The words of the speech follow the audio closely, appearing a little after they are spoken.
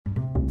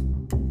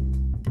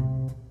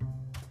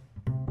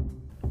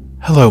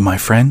Hello, my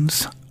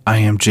friends. I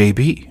am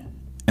JB,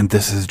 and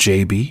this is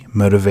JB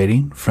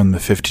Motivating from the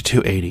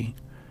 5280.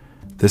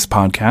 This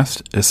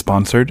podcast is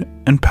sponsored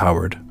and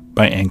powered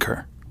by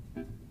Anchor.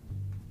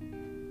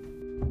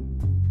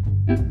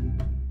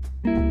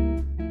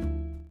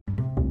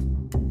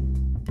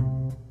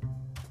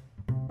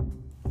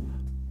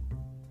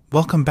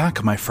 Welcome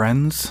back, my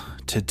friends.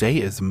 Today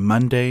is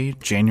Monday,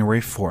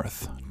 January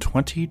 4th,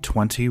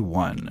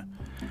 2021.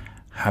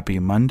 Happy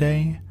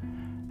Monday,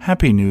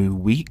 happy new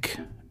week,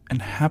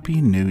 and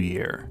happy new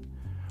year.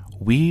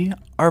 We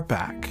are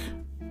back.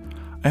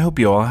 I hope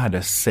you all had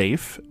a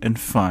safe and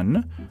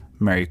fun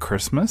Merry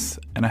Christmas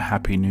and a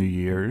Happy New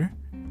Year.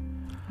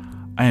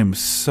 I am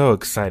so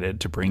excited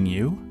to bring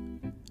you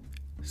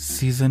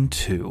Season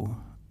 2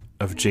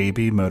 of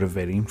JB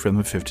Motivating from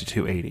the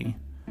 5280.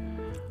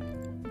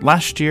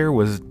 Last year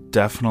was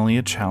definitely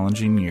a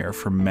challenging year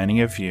for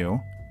many of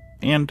you,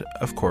 and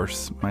of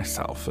course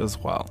myself as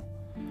well.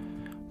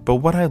 But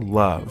what I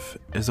love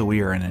is that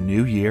we are in a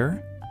new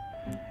year,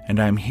 and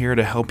I'm here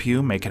to help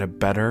you make it a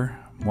better,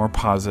 more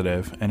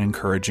positive, and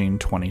encouraging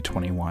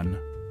 2021.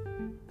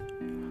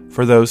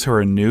 For those who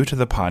are new to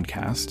the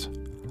podcast,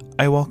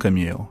 I welcome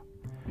you,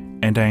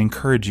 and I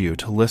encourage you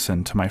to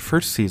listen to my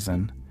first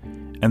season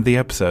and the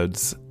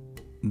episodes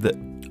that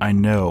I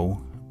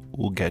know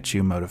will get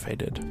you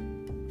motivated.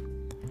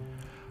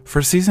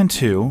 For Season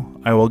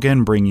 2, I will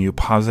again bring you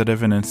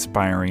positive and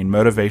inspiring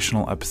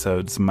motivational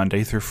episodes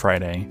Monday through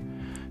Friday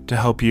to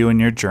help you in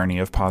your journey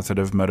of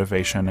positive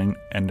motivation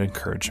and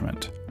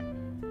encouragement.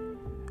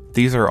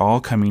 These are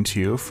all coming to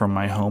you from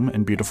my home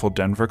in beautiful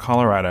Denver,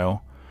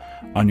 Colorado,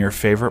 on your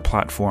favorite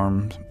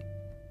platforms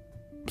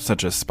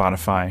such as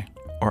Spotify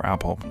or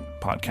Apple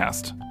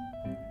Podcast.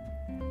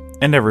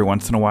 And every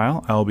once in a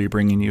while, I will be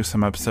bringing you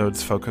some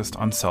episodes focused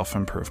on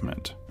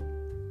self-improvement.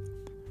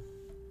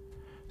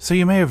 So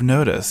you may have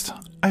noticed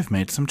I've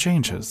made some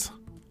changes.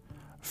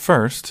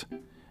 First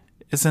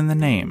is in the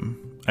name.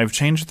 I've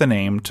changed the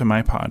name to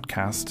my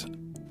podcast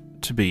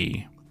to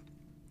be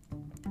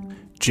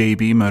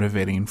JB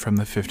Motivating from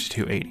the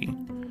 5280.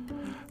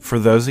 For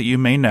those that you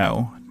may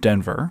know,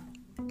 Denver,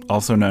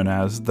 also known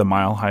as the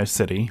Mile High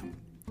City,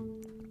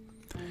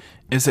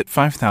 is at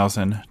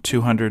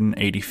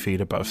 5,280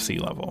 feet above sea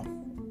level.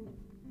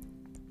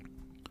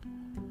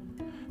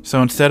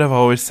 So instead of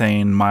always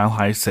saying Mile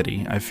High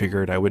City, I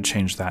figured I would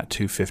change that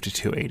to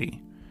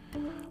 5280.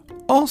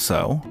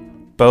 Also,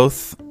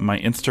 both my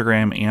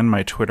Instagram and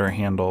my Twitter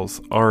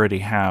handles already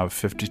have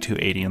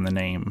 5280 in the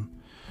name,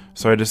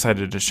 so I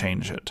decided to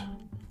change it.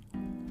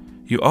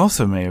 You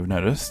also may have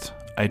noticed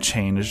I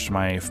changed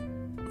my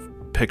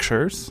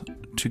pictures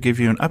to give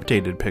you an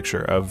updated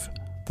picture of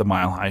the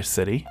Mile High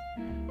City,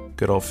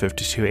 good old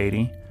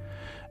 5280,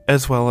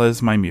 as well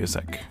as my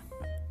music.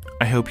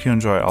 I hope you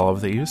enjoy all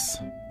of these,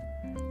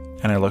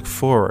 and I look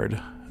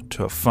forward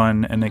to a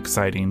fun and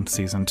exciting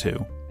Season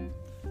 2.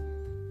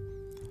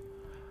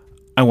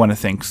 I want to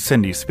thank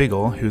Cindy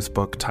Spiegel, whose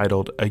book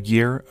titled A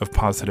Year of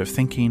Positive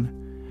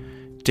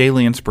Thinking,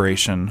 Daily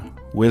Inspiration,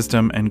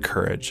 Wisdom, and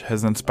Courage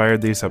has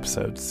inspired these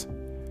episodes.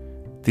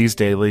 These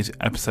daily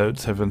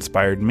episodes have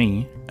inspired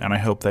me, and I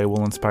hope they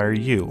will inspire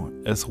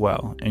you as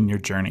well in your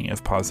journey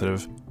of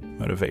positive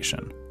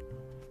motivation.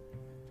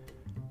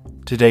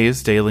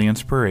 Today's daily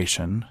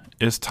inspiration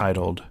is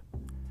titled,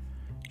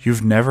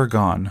 You've Never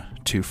Gone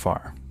Too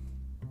Far.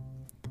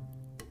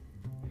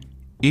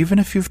 Even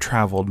if you've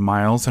traveled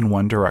miles in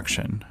one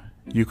direction,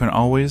 you can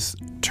always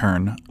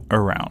turn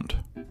around.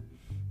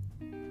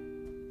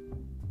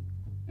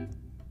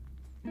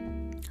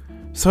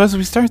 So as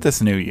we start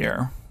this new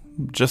year,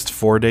 just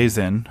 4 days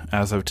in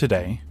as of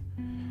today,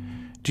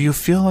 do you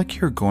feel like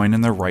you're going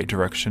in the right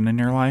direction in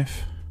your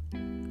life?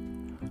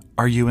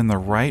 Are you in the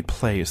right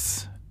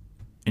place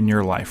in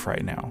your life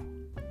right now?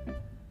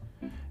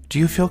 Do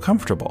you feel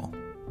comfortable?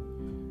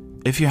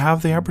 If you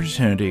have the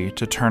opportunity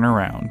to turn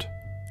around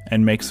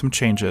and make some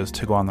changes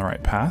to go on the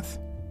right path,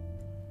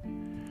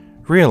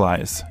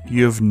 realize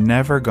you have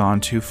never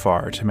gone too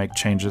far to make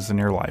changes in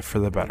your life for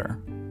the better.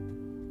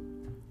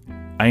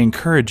 I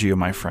encourage you,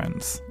 my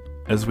friends,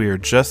 as we are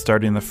just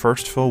starting the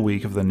first full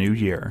week of the new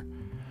year,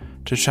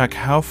 to check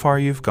how far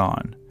you've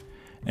gone,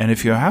 and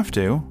if you have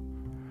to,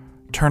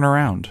 turn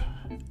around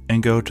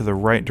and go to the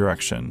right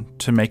direction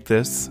to make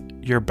this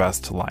your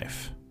best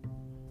life.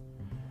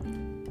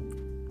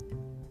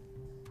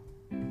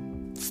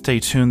 Stay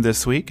tuned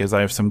this week as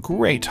I have some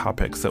great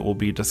topics that will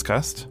be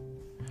discussed.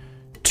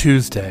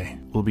 Tuesday,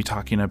 we'll be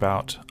talking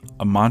about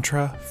a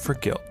mantra for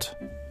guilt.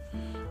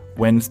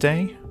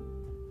 Wednesday,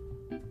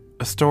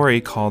 a story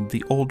called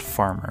The Old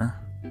Farmer.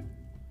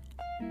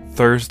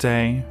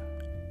 Thursday,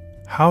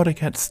 how to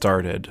get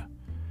started.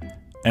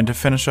 And to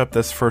finish up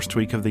this first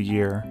week of the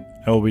year,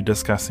 I will be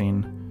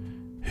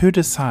discussing who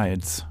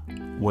decides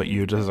what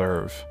you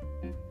deserve.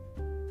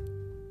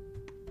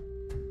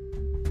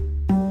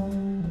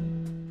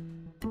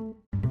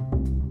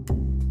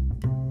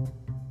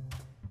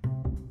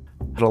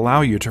 that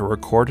allow you to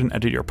record and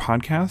edit your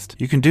podcast.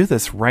 You can do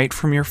this right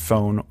from your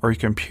phone or your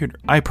computer.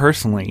 I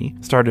personally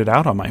started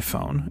out on my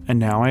phone, and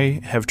now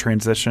I have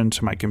transitioned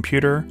to my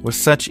computer with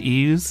such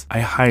ease. I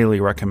highly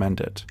recommend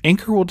it.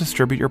 Anchor will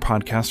distribute your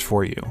podcast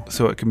for you,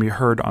 so it can be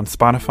heard on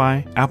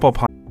Spotify, Apple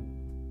Podcasts,